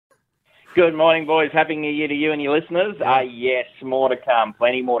Good morning, boys. Happy New Year to you and your listeners. Yes, more to come.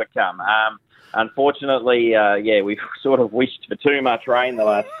 Plenty more to come. Unfortunately, we've sort of wished for too much rain the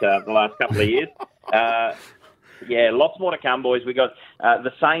last couple of years. Lots more to come, boys. We got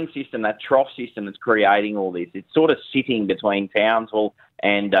the same system, that trough system that's creating all this. It's sort of sitting between Townsville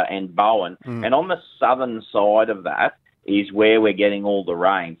and Bowen. And on the southern side of that is where we're getting all the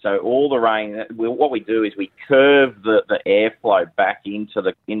rain. So all the rain, what we do is we curve the airflow back into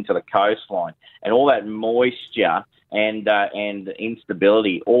the coastline, and all that moisture and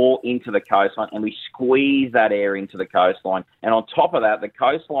instability all into the coastline, and we squeeze that air into the coastline. And on top of that, the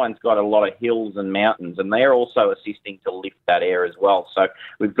coastline's got a lot of hills and mountains, and they're also assisting to lift that air as well. So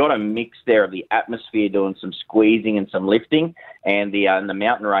we've got a mix there of the atmosphere doing some squeezing and some lifting, and the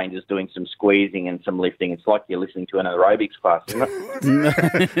mountain ranges doing some squeezing and some lifting. It's like you're listening to an aerobics class, isn't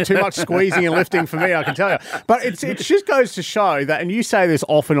it? Too much squeezing and lifting for me, I can tell you. But it just goes to show that, and you say this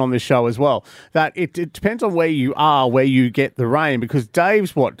often on this show as well, that it depends on where you are, where you get the rain, because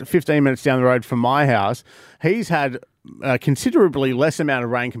Dave's 15 minutes down the road from my house. He's had a considerably less amount of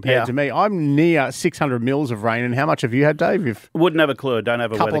rain compared to me. I'm near 600 mils of rain, and how much have you had, Dave? Wouldn't have a clue. Don't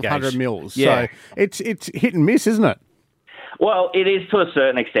have a weather gauge. Couple of 100 mils. Yeah. So it's hit and miss, isn't it? Well, it is to a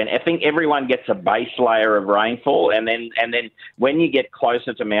certain extent. I think everyone gets a base layer of rainfall, and then when you get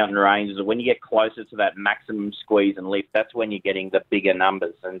closer to mountain ranges, or when you get closer to that maximum squeeze and lift, that's when you're getting the bigger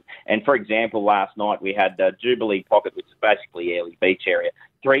numbers. And for example, last night we had Jubilee Pocket, which is basically Airlie Beach area,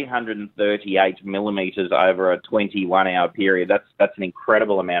 338 millimetres over a 21-hour period. That's an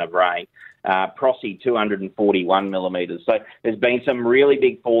incredible amount of rain. Prossie, 241 millimetres. So there's been some really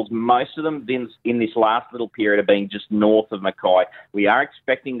big falls. Most of them in this last little period have been just north of Mackay. We are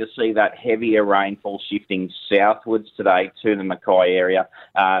expecting to see that heavier rainfall shifting southwards today to the Mackay area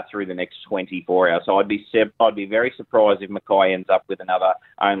through the next 24 hours. So I'd be very surprised if Mackay ends up with another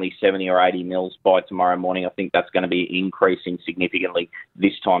only 70 or 80 mils by tomorrow morning. I think that's going to be increasing significantly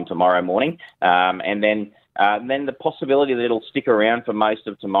this time tomorrow morning. And then the possibility that it'll stick around for most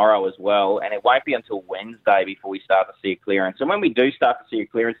of tomorrow as well, and it won't be until Wednesday before we start to see a clearance. And when we do start to see a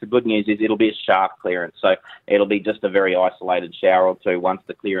clearance, the good news is it'll be a sharp clearance, so it'll be just a very isolated shower or two once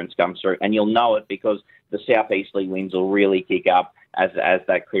the clearance comes through, and you'll know it because the southeasterly winds will really kick up as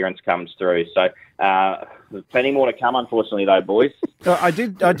that clearance comes through. So there's plenty more to come, unfortunately, though, boys. I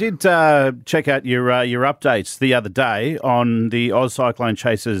did check out your updates the other day on the Oz Cyclone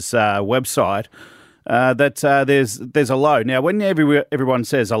Chasers website. That there's a low. Now, when everyone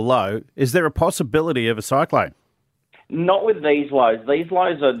says a low, is there a possibility of a cyclone? Not with these lows. These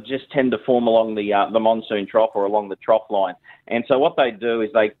lows just tend to form along the monsoon trough or along the trough line. And so what they do is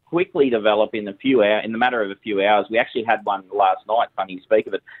they quickly develop in the matter of a few hours. We actually had one last night, funny you speak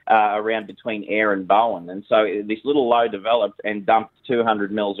of it, around between Ayr and Bowen. And so this little low developed and dumped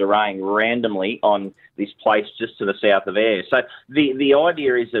 200 mils of rain randomly on this place just to the south of Ayr. So the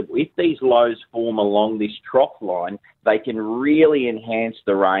idea is that if these lows form along this trough line, they can really enhance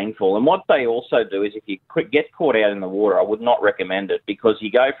the rainfall. And what they also do is if you get caught out in the water, I would not recommend it, because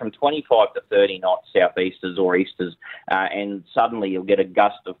you go from 25 to 30 knots southeasters or easters, and suddenly you'll get a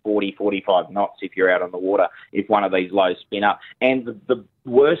gust of 40, 45 knots if you're out on the water if one of these lows spin up. And the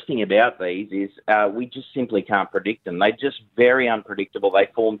worst thing about these is we just simply can't predict them. They're just very unpredictable. They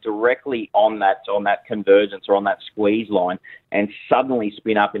form directly on that convergence or on that squeeze line, and suddenly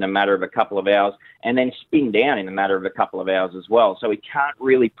spin up in a matter of a couple of hours, and then spin down in a matter of a couple of hours as well. So we can't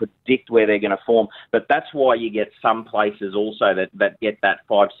really predict where they're going to form. But that's why you get some places also that get that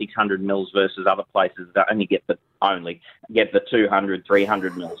 500-600 mils versus other places that only get the 200,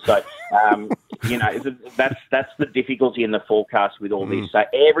 300 mils. So that's the difficulty in the forecast with all this. So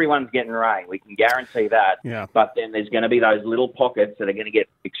everyone's getting rain. We can guarantee that. Yeah. But then there's going to be those little pockets that are going to get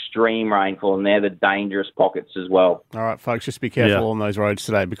extreme rainfall, and they're the dangerous pockets as well. All right, folks, just be careful on those roads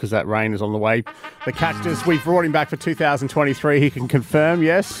today, because that rain is on the way. The Cactus, we've brought him back for 2023. He can confirm,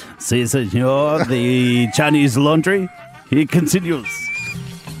 yes? Si, senor. The Chinese laundry, he continues.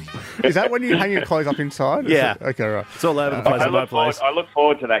 Is that when you hang your clothes up inside? Yeah. Okay, right. It's all over the place in my place. I look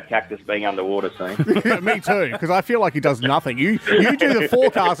forward to that Cactus being underwater soon. Yeah, me too, because I feel like he does nothing. You do the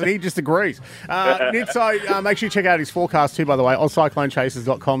forecast and he just agrees. Nitso, make sure you check out his forecast too, by the way,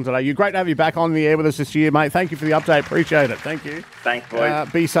 ozcyclonechasers.com.au. You're great to have you back on the air with us this year, mate. Thank you for the update. Appreciate it. Thank you. Thanks, boys.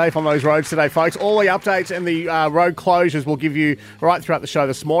 Be safe on those roads today, folks. All the updates and the road closures we'll give you right throughout the show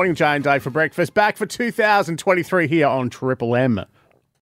this morning. Jay and Dave for breakfast. Back for 2023 here on Triple M.